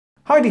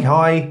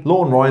Hi,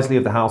 Lorne Risley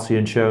of the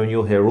Halcyon show, and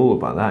you'll hear all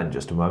about that in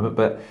just a moment,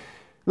 but a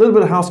little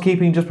bit of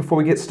housekeeping just before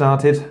we get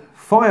started.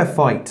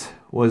 FireFight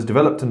was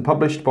developed and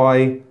published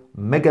by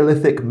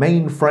Megalithic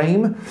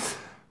Mainframe,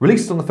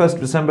 released on the 1st of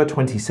December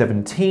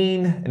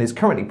 2017, and is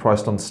currently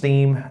priced on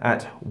Steam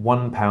at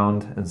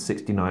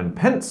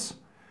 £1.69.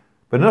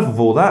 But enough of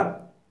all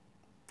that,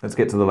 let's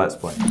get to the Let's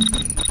Play.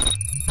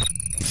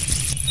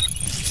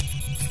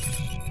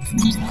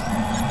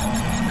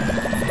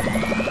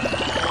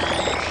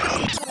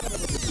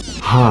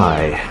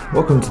 Hi,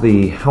 welcome to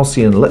the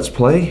Halcyon Let's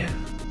Play.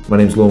 My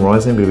name's Lorne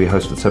Risley, I'm going to be your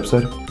host for this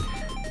episode.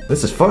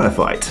 This is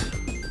FireFight.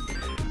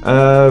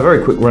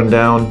 Very quick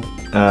rundown.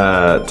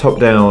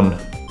 Top-down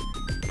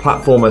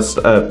platformer,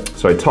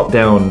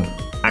 top-down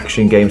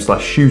action game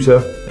slash shooter.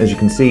 As you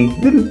can see,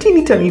 little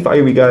teeny tiny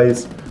fiery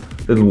guys,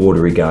 little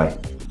watery guy.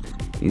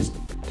 He's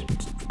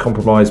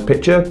compromised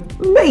picture,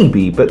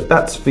 maybe, but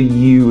that's for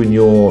you and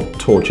your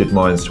tortured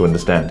minds to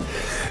understand.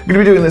 I'm going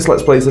to be doing this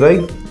Let's Play today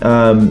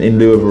in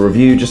lieu of a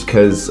review, just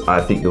because I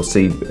think you'll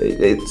see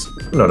it's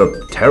not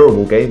a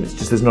terrible game, it's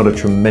just there's not a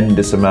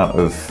tremendous amount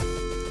of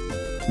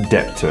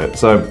depth to it.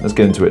 So let's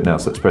get into it now.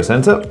 So let's press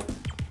enter.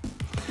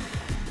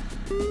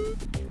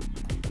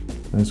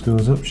 Let's go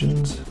as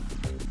options.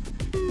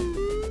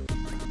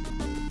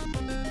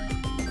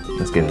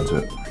 Let's get into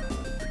it.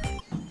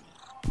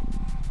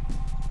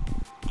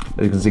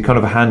 As you can see, kind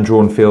of a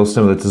hand-drawn feel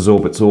similar to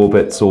Zorbit's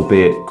Orbits,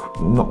 albeit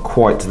not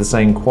quite to the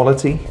same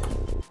quality.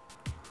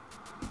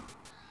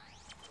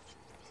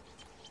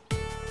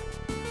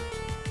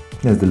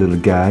 There's the little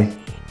guy.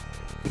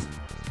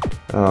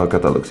 Oh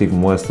god, that looks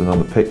even worse than on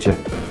the picture.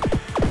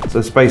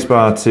 So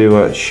spacebar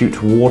to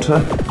shoot water,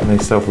 and they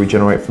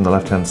self-regenerate from the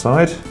left-hand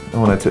side.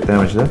 Oh, and I took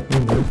damage there.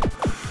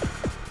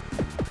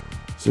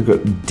 So we've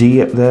got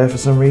D up there for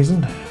some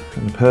reason,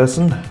 and the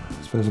person. I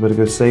suppose I better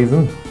go save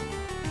them.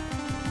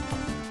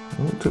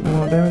 Oh, took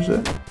more damage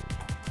there.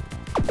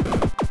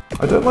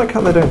 I don't like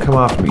how they don't come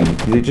after me,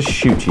 they just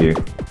shoot you.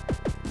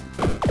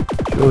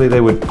 Surely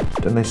they would,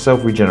 and they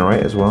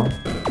self-regenerate as well.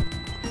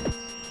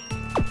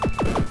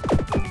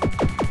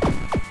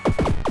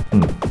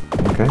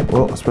 Okay,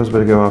 well, I suppose I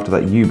better go after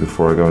that U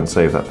before I go and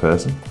save that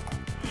person.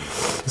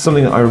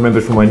 Something that I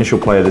remembered from my initial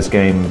play of this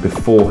game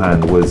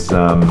beforehand was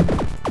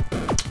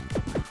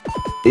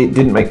it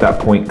didn't make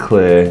that point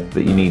clear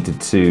that you needed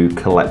to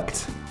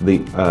collect the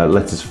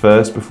letters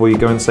first before you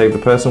go and save the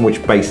person,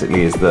 which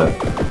basically is the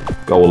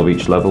goal of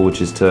each level,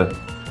 which is to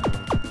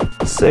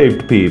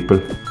save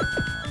people.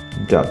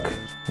 Duck,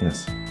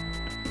 yes.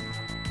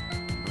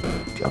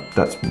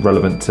 That's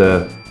relevant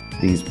to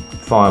these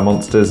fire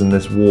monsters and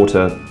this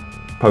water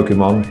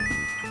Pokemon.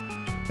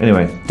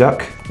 Anyway,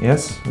 duck,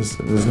 yes,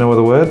 there's no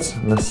other words,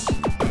 unless...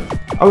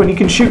 Oh, and you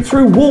can shoot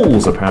through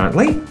walls,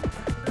 apparently.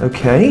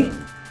 Okay,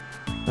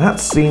 that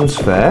seems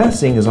fair,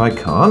 seeing as I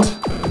can't.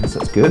 Yes,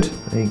 that's good,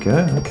 there you go,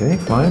 okay,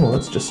 fine, well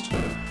let's just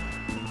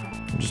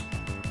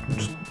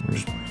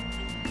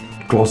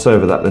gloss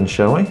over that then,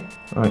 shall we?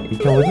 Alright, you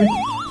come with me?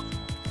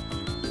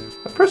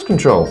 Press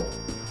control.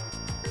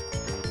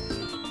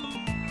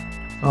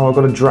 Oh, I've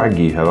got to drag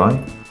you, have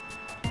I?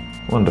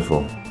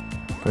 Wonderful.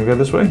 Can I go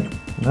this way?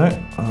 No,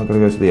 I've got to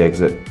go to the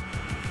exit.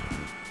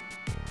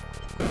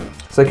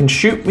 So they can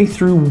shoot me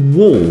through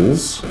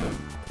walls,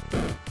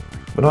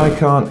 but I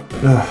can't...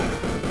 Ugh.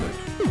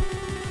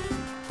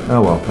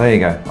 Oh well, there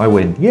you go, I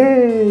win.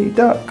 Yay,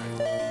 duck!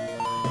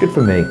 Good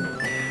for me.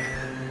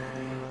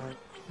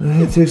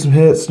 Take some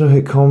hits, no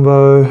hit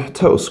combo,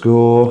 total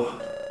score.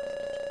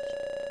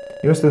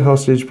 You rescue the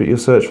hostage, but your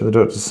search for the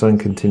doctor's son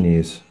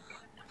continues.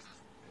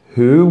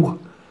 Who?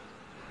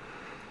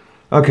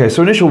 Okay,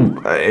 so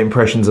initial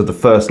impressions of the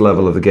first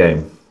level of the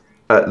game.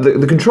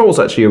 The controls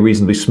actually are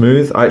reasonably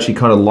smooth. I actually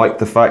kind of like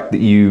the fact that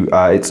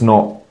it's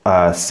not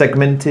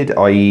segmented,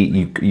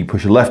 i.e. you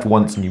push left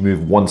once and you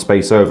move one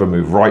space over,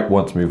 move right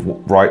once, move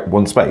right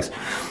one space.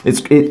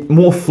 It's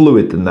more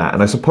fluid than that,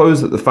 and I suppose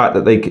that the fact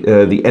that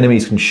the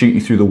enemies can shoot you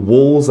through the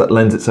walls, that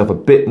lends itself a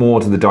bit more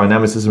to the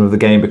dynamicism of the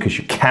game, because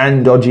you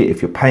can dodge it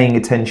if you're paying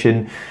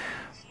attention.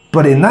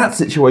 But in that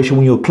situation,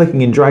 when you're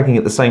clicking and dragging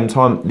at the same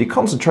time, the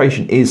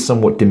concentration is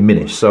somewhat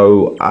diminished.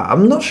 So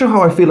I'm not sure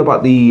how I feel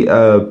about the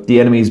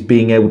enemies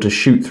being able to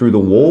shoot through the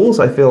walls.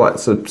 I feel like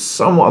it's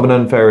somewhat of an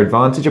unfair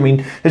advantage. I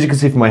mean, as you can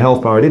see from my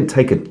health bar, I didn't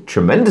take a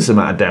tremendous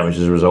amount of damage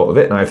as a result of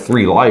it, and I have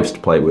 3 lives to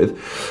play with.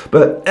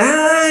 But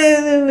I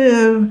don't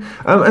know.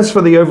 As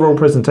for the overall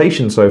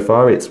presentation so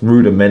far, it's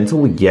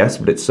rudimental, yes,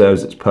 but it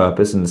serves its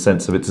purpose in the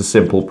sense of it's a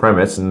simple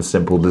premise and a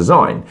simple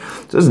design.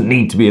 So it doesn't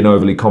need to be an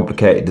overly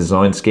complicated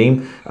design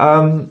scheme.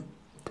 I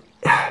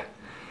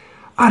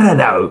don't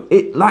know,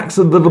 it lacks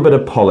a little bit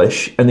of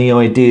polish, and the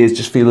ideas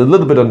just feel a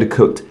little bit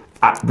undercooked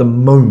at the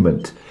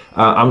moment.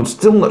 I'm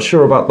still not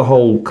sure about the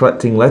whole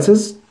collecting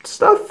letters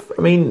stuff.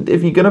 I mean,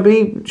 if you're going to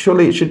be,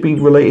 surely it should be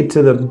related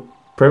to the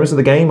premise of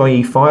the game,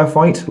 i.e.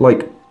 firefight,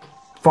 like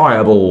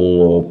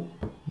fireball or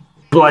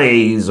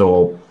blaze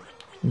or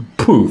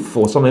poof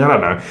or something, I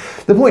don't know.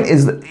 The point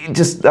is that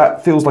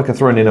that feels like a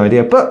thrown in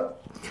idea, but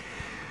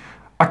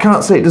I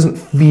can't say it doesn't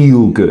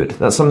feel good.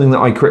 That's something that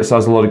I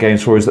criticise a lot of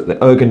games for, is that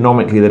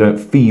ergonomically they don't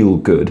feel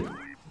good.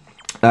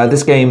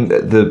 This game,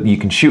 you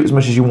can shoot as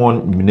much as you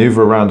want,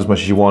 maneuver around as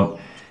much as you want.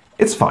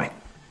 It's fine.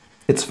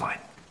 It's fine.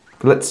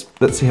 But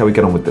let's see how we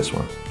get on with this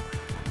one.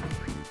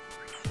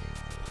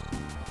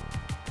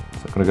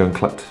 So I'm going to go and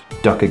collect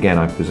duck again,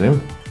 I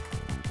presume.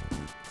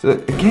 So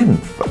again,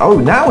 oh,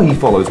 now he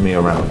follows me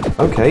around.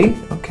 Okay,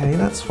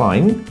 that's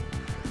fine.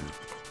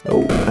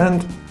 Oh,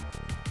 and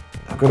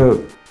I've got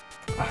to...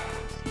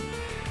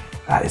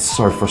 It's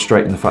so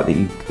frustrating, the fact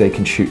that they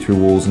can shoot through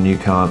walls and you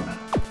can't.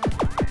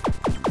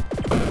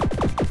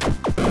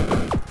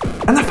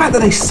 And the fact that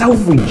they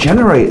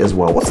self-regenerate as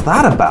well. What's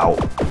that about?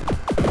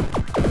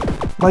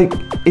 Like,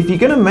 if you're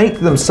going to make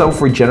them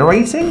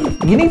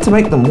self-regenerating, you need to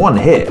make them one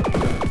hit.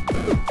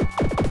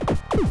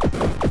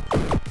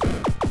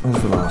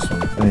 Where's the last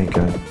one? There you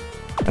go.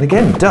 And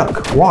again,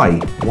 duck. Why?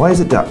 Why is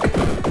it duck?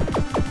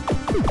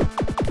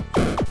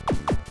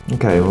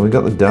 Okay, well, we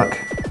got the duck.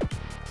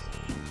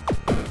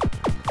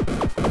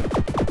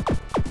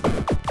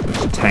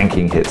 Just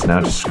tanking hits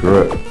now, just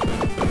screw it.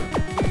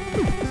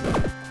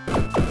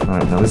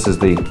 Alright, now this is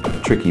the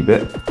tricky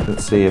bit.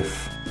 Let's see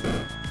if...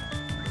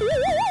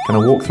 Can I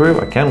walk through?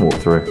 I can walk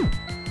through.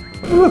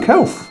 Oh, look,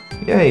 health.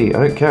 Yay,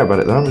 I don't care about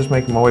it though, I'm just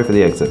making my way for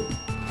the exit.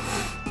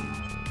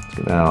 Let's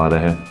get the hell out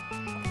of here.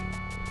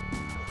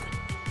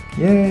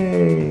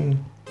 Yay!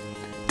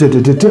 Duck!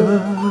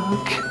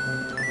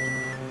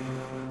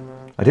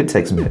 I did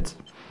take some hits.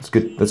 That's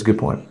good. That's a good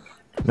point.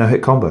 Now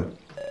hit combo.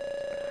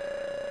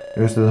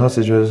 The rest of the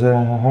hostages.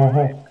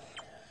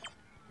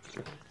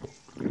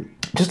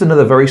 Just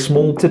another very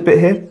small tidbit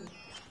here.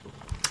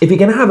 If you're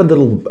going to have a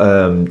little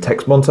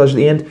text montage at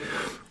the end,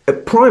 a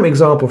prime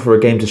example for a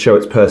game to show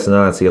its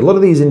personality. A lot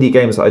of these indie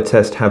games that I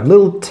test have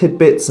little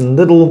tidbits and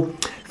little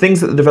things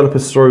that the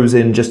developers throws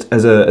in just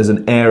as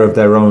an air of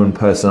their own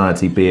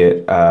personality, be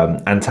it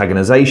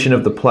antagonization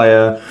of the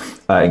player,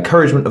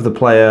 encouragement of the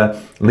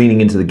player,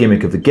 leaning into the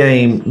gimmick of the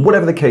game,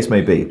 whatever the case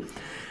may be.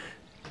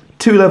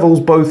 2 levels,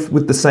 both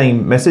with the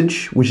same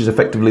message, which is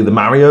effectively the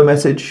Mario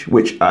message,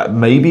 which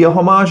may be a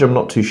homage, I'm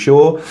not too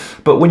sure.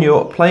 But when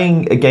you're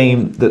playing a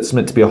game that's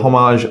meant to be a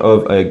homage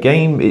of a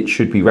game, it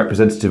should be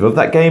representative of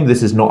that game.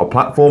 This is not a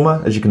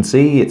platformer, as you can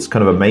see. It's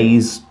kind of a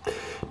maze,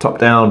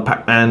 top-down,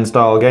 Pac-Man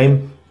style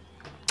game.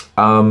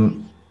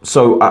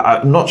 So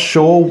I'm not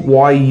sure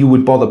why you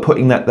would bother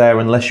putting that there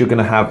unless you're going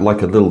to have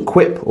like a little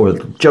quip or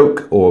a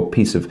joke or a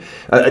piece of...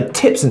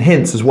 tips and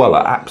hints as well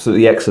are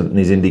absolutely excellent in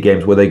these indie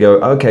games where they go,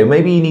 okay,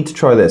 maybe you need to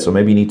try this or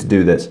maybe you need to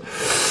do this.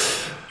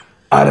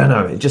 I don't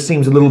know, it just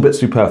seems a little bit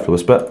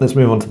superfluous, but let's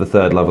move on to the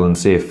 3rd level and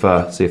see if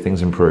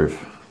things improve.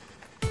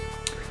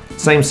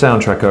 Same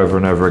soundtrack over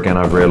and over again,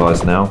 I've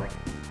realised now.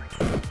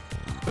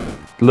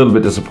 A little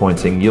bit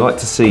disappointing. You like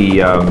to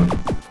see a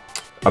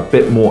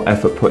bit more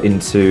effort put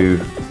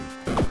into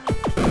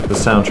the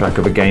soundtrack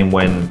of a game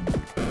when...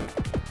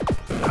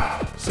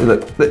 See,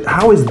 look,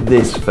 how is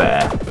this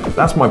fair?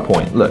 That's my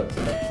point. Look,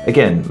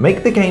 again,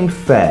 make the game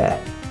fair.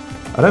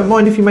 I don't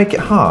mind if you make it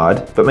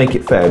hard, but make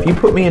it fair. If you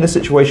put me in a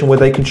situation where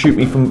they can shoot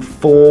me from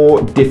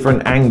 4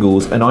 different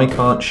angles and I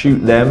can't shoot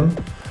them,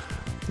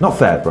 not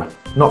fair, bruh.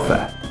 Not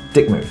fair.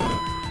 Dick move.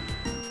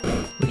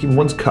 Look, even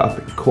one's caught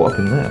up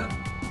in there.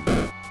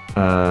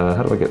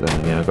 How do I get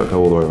there? Yeah, I've got to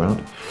go all the way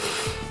around.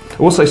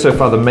 I will say so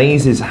far the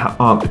mazes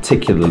aren't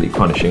particularly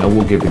punishing. I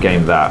will give the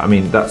game that. I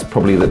mean, that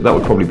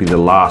would probably be the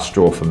last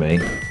straw for me.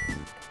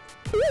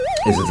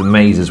 Is that the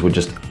mazes were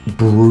just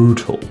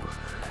brutal.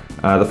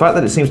 The fact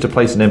that it seems to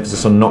place an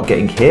emphasis on not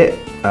getting hit,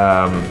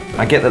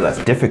 I get that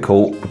that's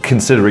difficult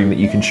considering that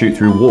you can shoot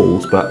through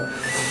walls, but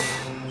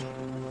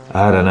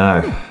I don't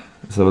know.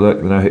 Let's have a look.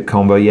 The no-hit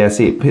combo. Yeah,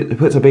 see, it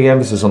puts a big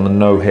emphasis on the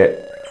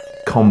no-hit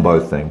combo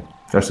thing.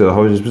 Actually, the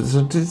whole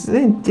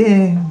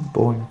just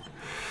boring.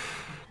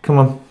 Come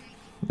on.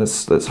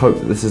 Let's hope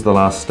that this is the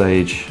last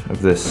stage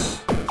of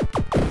this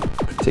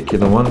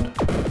particular one.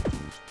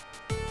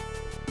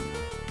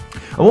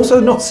 I'm also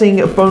not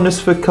seeing a bonus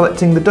for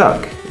collecting the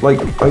duck.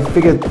 Like, I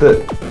figured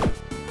that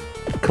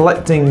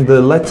collecting the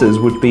letters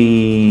would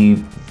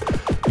be...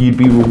 You'd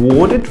be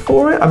rewarded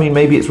for it? I mean,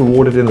 maybe it's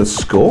rewarded in the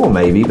score,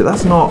 maybe, but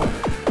that's not...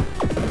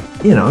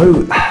 You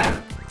know,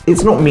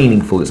 it's not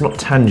meaningful, it's not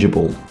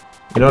tangible.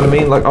 You know what I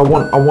mean? Like, I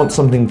want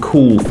something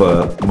cool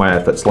for my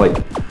efforts, like...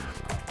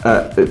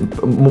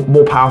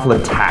 more powerful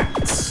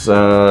attacks,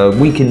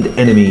 weakened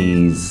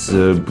enemies,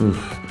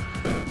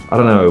 I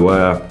don't know,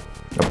 a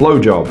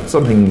blowjob,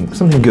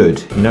 something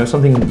good, you know,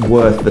 something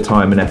worth the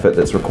time and effort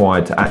that's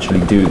required to actually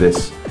do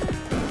this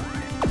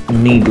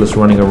needless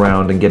running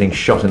around and getting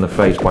shot in the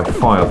face by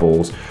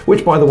fireballs,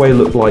 which by the way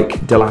look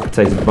like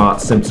dilapidated Bart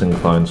Simpson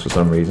clones for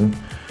some reason.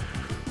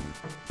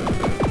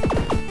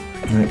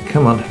 Alright,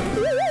 come on.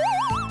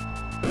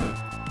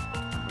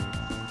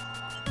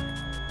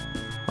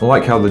 I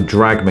like how the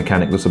drag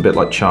mechanic looks a bit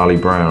like Charlie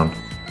Brown.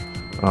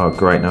 Oh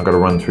great, now I've got to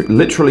run through,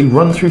 literally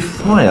run through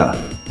fire.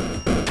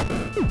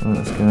 Right,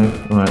 let's go.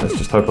 Alright, let's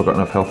just hope I've got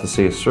enough health to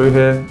see us through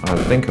here. I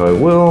think I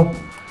will.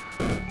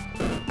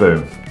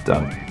 Boom,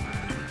 done.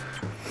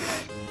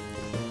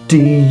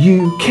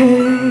 DUK,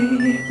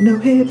 no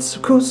hits,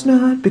 of course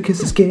not, because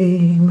this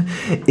game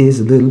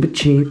is a little bit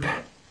cheap.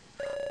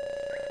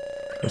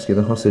 Rescue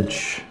the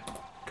hostage.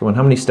 Come on,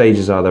 how many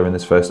stages are there in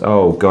this first?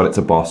 Oh god, it's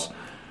a boss.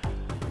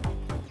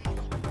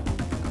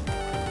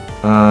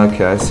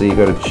 Okay, so you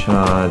gotta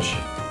charge.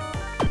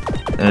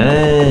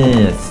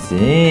 I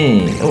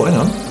see. Oh, hang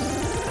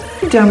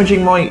on. You're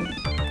damaging my...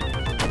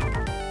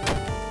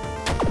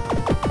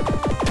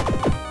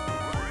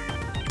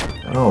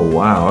 Oh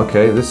wow,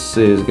 okay, this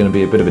is going to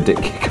be a bit of a dick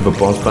kick of a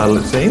boss battle,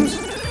 it seems.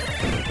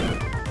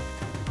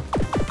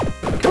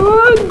 Come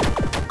on!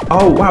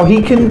 Oh wow,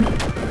 he can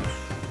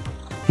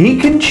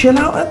chill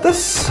out at the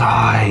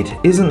side.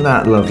 Isn't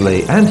that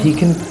lovely? And he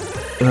can...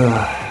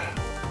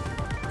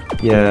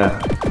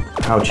 yeah,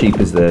 how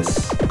cheap is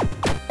this?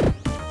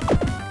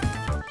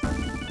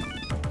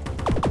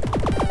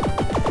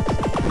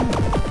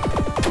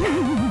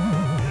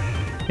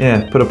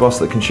 Yeah, put a boss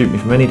that can shoot me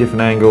from any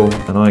different angle,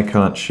 and I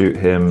can't shoot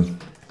him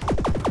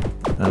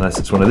unless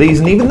it's one of these,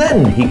 and even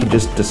then, he can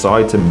just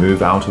decide to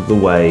move out of the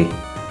way.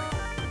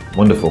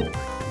 Wonderful.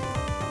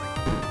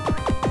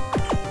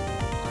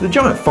 The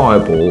giant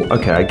fireball,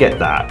 okay, I get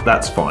that,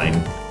 that's fine.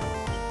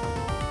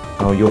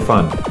 Oh, you're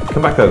fun.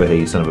 Come back over here,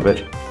 you son of a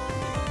bitch.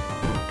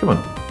 Come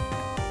on.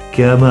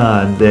 Come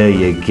on, there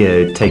you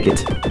go, take it.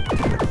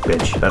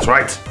 Bitch, that's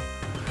right.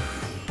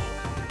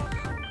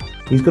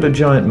 He's got a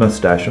giant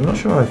mustache. I'm not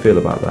sure how I feel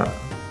about that.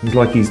 He's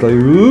like,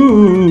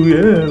 ooh,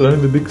 yeah,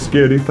 I'm the big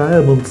scary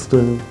fire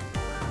monster.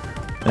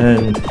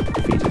 And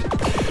defeated.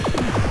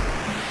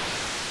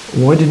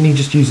 Why didn't he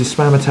just use his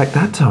spam attack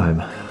that time?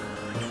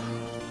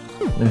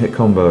 No hit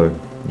combo.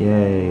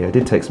 Yay, I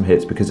did take some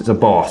hits because it's a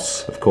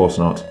boss. Of course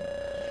not.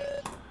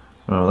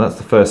 Well, that's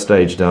the first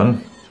stage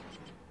done.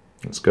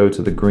 Let's go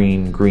to the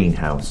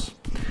greenhouse.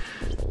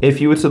 If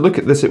you were to look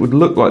at this, it would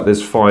look like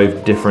there's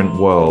 5 different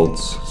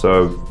worlds.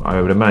 So I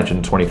would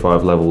imagine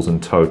 25 levels in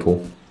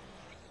total.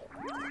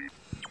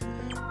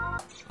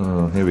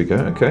 Oh, here we go,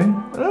 okay.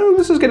 Oh,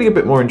 this is getting a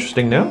bit more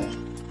interesting now.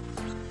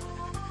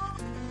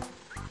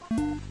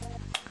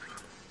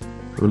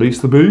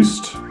 Release the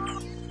beast.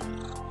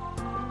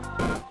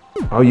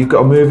 Oh, you've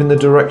got to move in the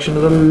direction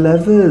of the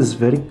levers.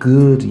 Very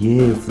good,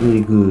 yes, very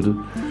good.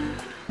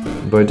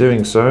 And by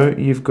doing so,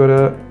 you've got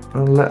to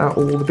let out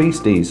all the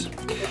beasties.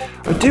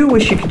 I do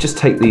wish you could just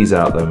take these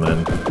out though,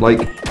 man.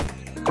 Like,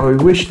 I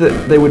wish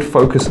that they would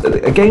focus...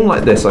 A game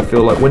like this, I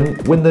feel like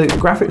when the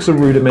graphics are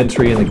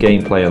rudimentary and the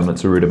gameplay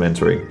elements are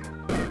rudimentary,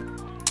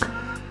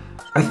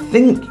 I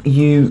think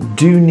you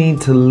do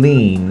need to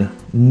lean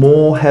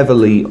more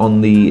heavily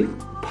on the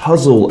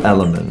puzzle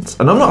elements.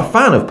 And I'm not a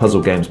fan of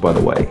puzzle games, by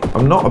the way.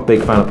 I'm not a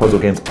big fan of puzzle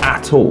games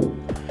at all.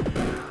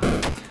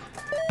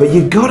 But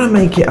you gotta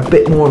make it a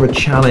bit more of a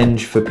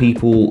challenge for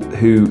people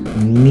who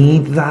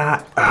need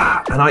that.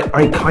 And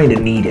I kind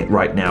of need it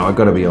right now, I've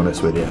got to be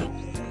honest with you.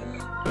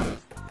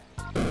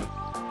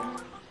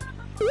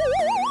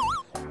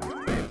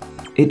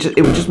 It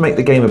would just make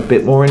the game a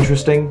bit more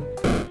interesting.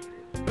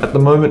 At the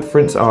moment, for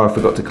instance, oh, I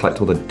forgot to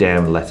collect all the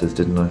damn letters,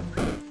 didn't I?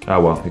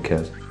 Oh well, who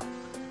cares?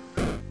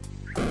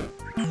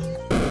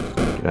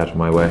 Get out of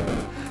my way.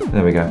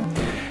 There we go.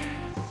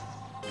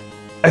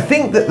 I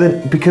think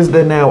that because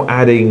they're now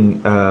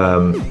adding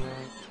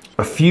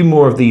a few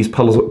more of these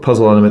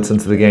puzzle elements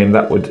into the game,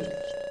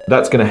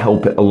 that's going to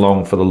help it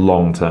along for the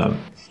long term.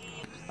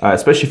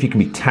 Especially if you can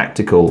be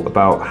tactical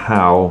about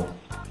how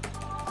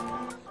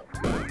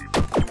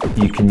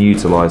you can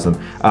utilize them.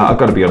 I've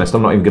got to be honest,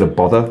 I'm not even going to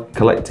bother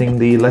collecting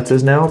the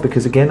letters now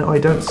because again, I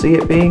don't see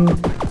it being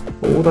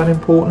all that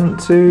important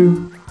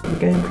to the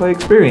gameplay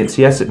experience.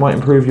 Yes, it might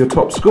improve your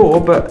top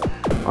score, but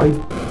I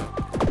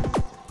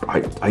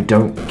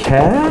don't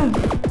care.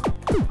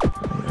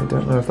 I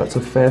don't know if that's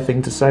a fair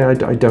thing to say.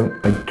 I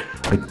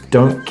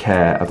don't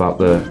care about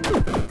the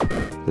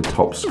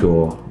top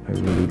score. I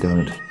really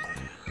don't.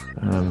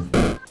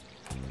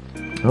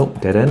 Oh,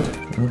 dead end.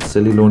 Oh,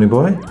 silly Lorny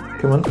boy.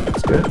 Come on,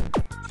 let's go.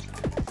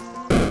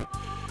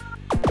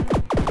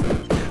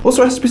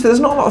 Also, it has to be said,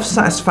 there's not a lot of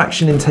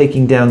satisfaction in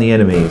taking down the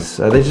enemies.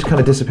 They just kind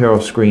of disappear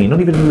off screen.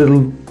 Not even a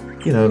little,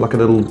 you know, like a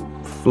little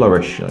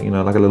flourish, you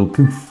know, like a little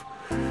poof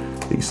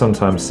that you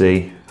sometimes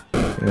see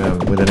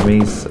with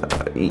enemies.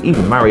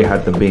 Even Mario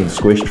had them being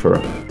squished for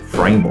a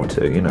frame or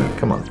two, you know,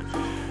 come on.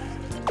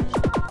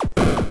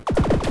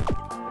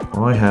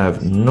 I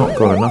have not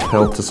got enough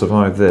health to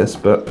survive this,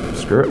 but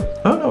screw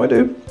it. Oh no, I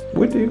do.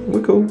 We do.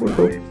 We're cool. We're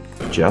cool.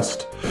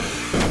 Just.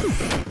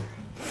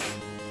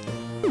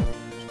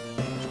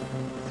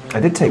 I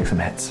did take some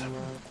hits.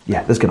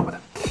 Yeah, let's get on with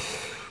it.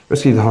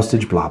 Rescue the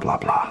hostage, blah, blah,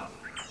 blah.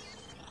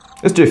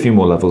 Let's do a few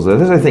more levels there.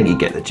 I think you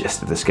get the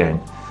gist of this game.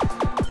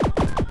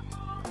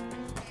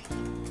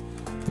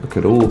 Look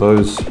at all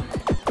those. Look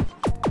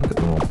at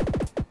them all.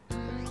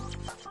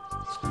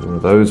 One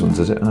of those ones,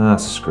 is it? Ah,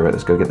 screw it.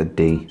 Let's go get the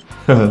D.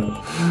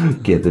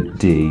 Get the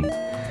D.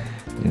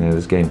 You know,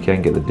 this game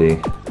can get the D.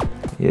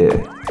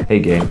 Yeah. Hey,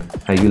 game.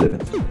 How you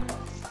living?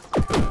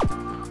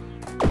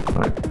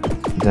 Right.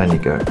 Down you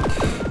go.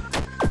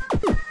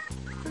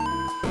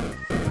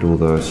 at all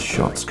those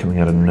shots coming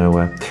out of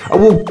nowhere. I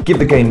will give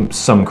the game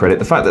some credit.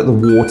 The fact that the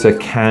water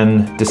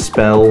can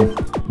dispel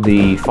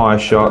the fire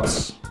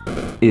shots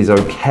is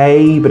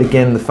okay, but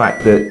again, the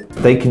fact that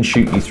they can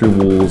shoot you through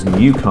walls and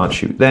you can't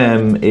shoot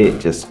them, it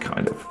just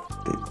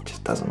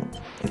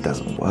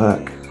doesn't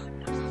work.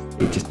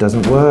 It just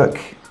doesn't work.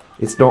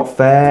 It's not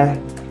fair.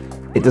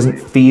 It doesn't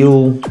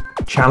feel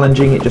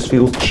challenging, it just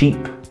feels cheap.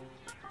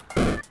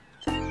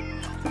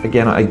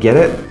 Again, I get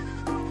it.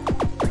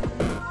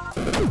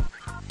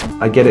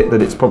 I get it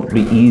that it's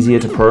probably easier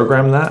to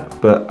program that,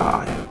 but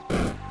I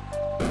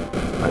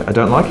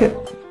don't like it.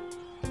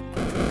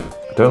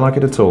 I don't like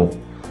it at all.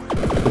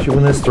 Especially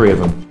when there's 3 of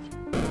them.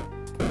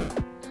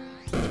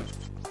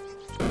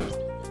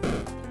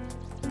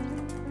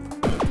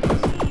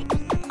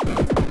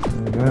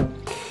 There we go.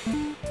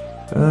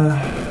 I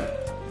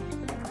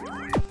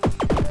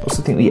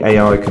also think the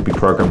AI could be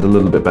programmed a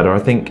little bit better. I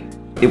think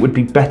it would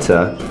be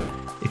better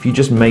if you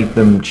just made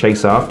them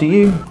chase after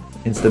you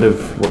instead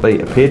of what they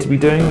appear to be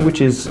doing,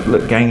 which is,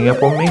 look, ganging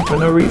up on me for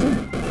no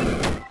reason.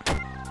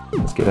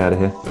 Let's get out of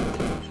here.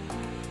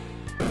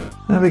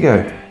 There we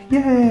go.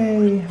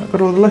 Yay! I've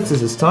got all the letters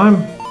this time.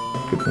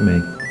 Good for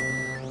me.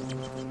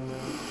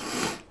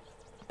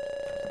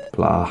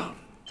 Blah.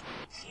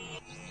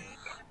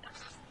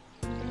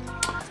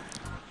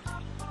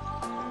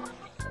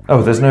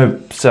 Oh, there's no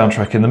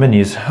soundtrack in the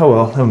menus. Oh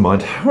well, never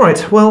mind.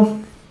 Right, well,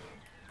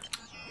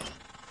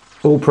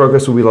 all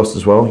progress will be lost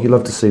as well. You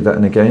love to see that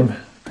in a game.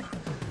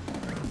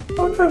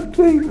 Oh no,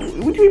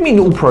 what do you mean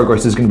all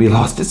progress is going to be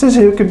lost? It says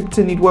here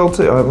continued well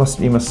too.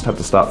 You must have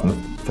to start from the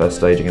first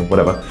stage again,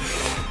 whatever.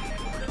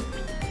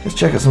 Let's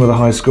check out some of the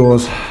high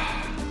scores.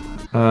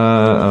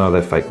 Oh,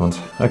 they're fake ones.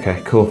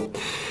 Okay, cool.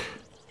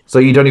 So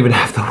you don't even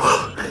have the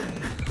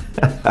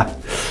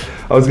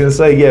I was going to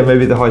say, yeah,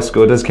 maybe the high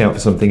score does count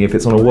for something if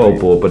it's on a world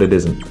board, but it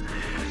isn't.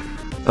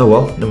 Oh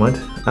well, never mind.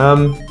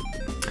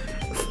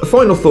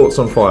 Final thoughts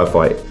on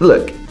FireFight.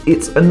 Look,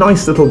 it's a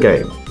nice little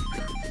game.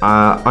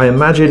 I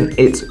imagine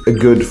it's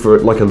good for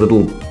like a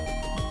little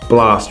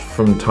blast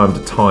from time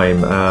to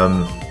time.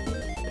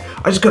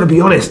 I just gotta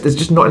be honest, there's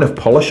just not enough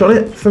polish on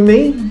it for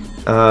me.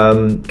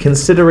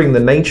 Considering the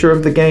nature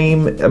of the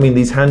game, I mean,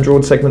 these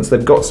hand-drawn segments,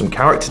 they've got some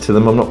character to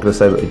them. I'm not gonna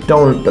say that they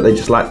don't, but they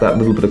just lack that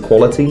little bit of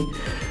quality.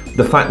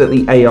 The fact that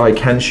the AI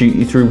can shoot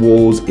you through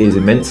walls is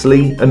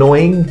immensely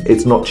annoying.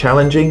 It's not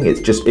challenging,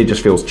 it just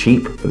feels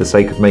cheap for the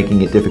sake of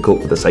making it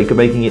difficult, for the sake of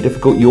making it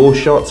difficult. Your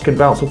shots can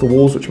bounce off the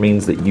walls, which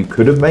means that you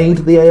could have made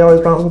the AIs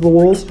bounce off the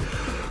walls.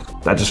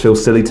 That just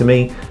feels silly to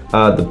me.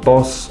 The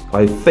boss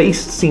I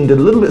faced seemed a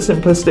little bit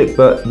simplistic,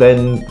 but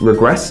then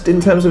regressed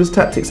in terms of his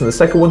tactics in the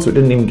second one, so it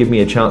didn't even give me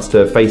a chance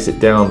to face it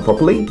down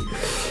properly.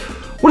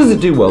 What does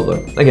it do well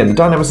though? Again, the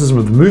dynamicism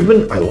of the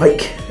movement, I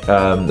like.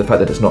 The fact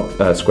that it's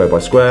not square by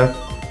square.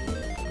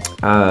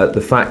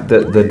 The fact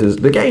that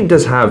the game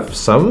does have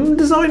some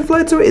design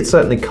flair to it. It's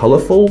certainly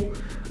colourful,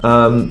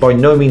 by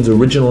no means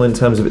original in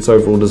terms of its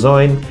overall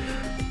design,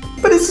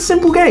 but it's a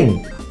simple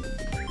game.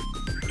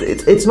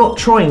 It's not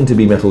trying to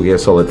be Metal Gear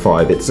Solid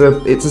 5. It's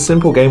a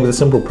simple game with a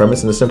simple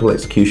premise and a simple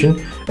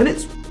execution, and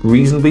it's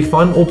reasonably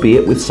fun,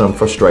 albeit with some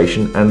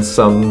frustration and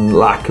some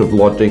lack of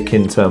logic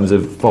in terms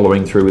of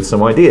following through with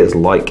some ideas,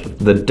 like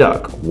the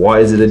duck. Why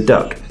is it a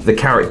duck? The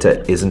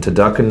character isn't a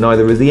duck, and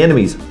neither is the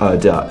enemies a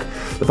duck.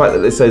 The fact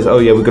that it says, oh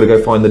yeah, we've got to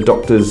go find the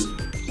doctor's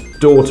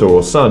daughter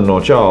or son or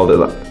child.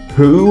 Like,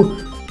 who?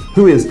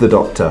 Who is the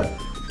doctor?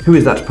 Who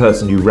is that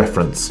person you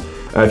reference?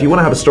 If you want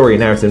to have a story and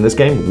narrative in this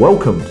game,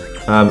 welcome.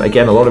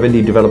 Again, a lot of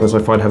indie developers I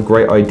find have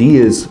great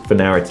ideas for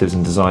narratives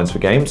and designs for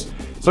games,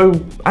 so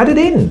add it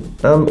in,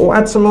 or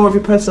add some more of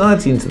your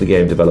personality into the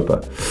game, developer.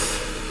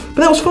 But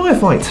that was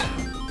FireFight.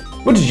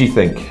 What did you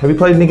think? Have you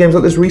played any games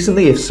like this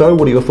recently? If so,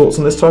 what are your thoughts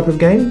on this type of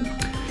game?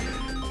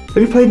 Have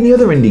you played any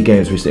other indie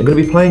games recently? I'm going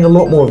to be playing a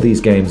lot more of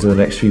these games in the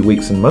next few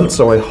weeks and months,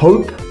 so I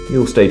hope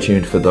you'll stay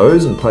tuned for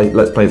those and play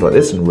Let's Plays like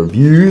this and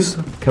reviews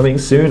coming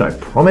soon, I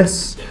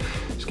promise.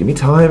 Just give me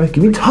time,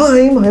 give me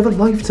time! I have a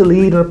life to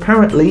lead, and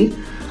apparently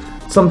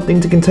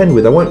something to contend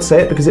with. I won't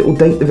say it because it will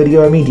date the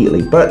video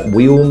immediately, but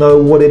we all know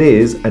what it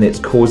is, and it's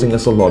causing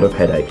us a lot of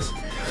headaches.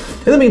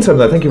 In the meantime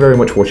though, thank you very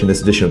much for watching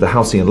this edition of the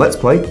Halcyon Let's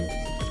Play.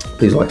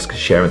 Please like,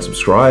 share and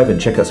subscribe,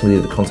 and check out some of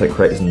the other content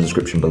creators in the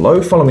description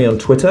below. Follow me on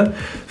Twitter.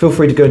 Feel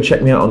free to go and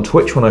check me out on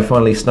Twitch when I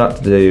finally start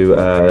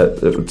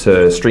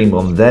to stream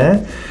on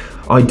there.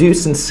 I do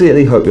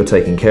sincerely hope you're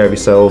taking care of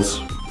yourselves,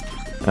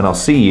 and I'll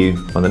see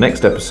you on the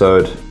next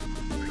episode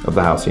of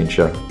the Halcyon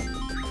Show.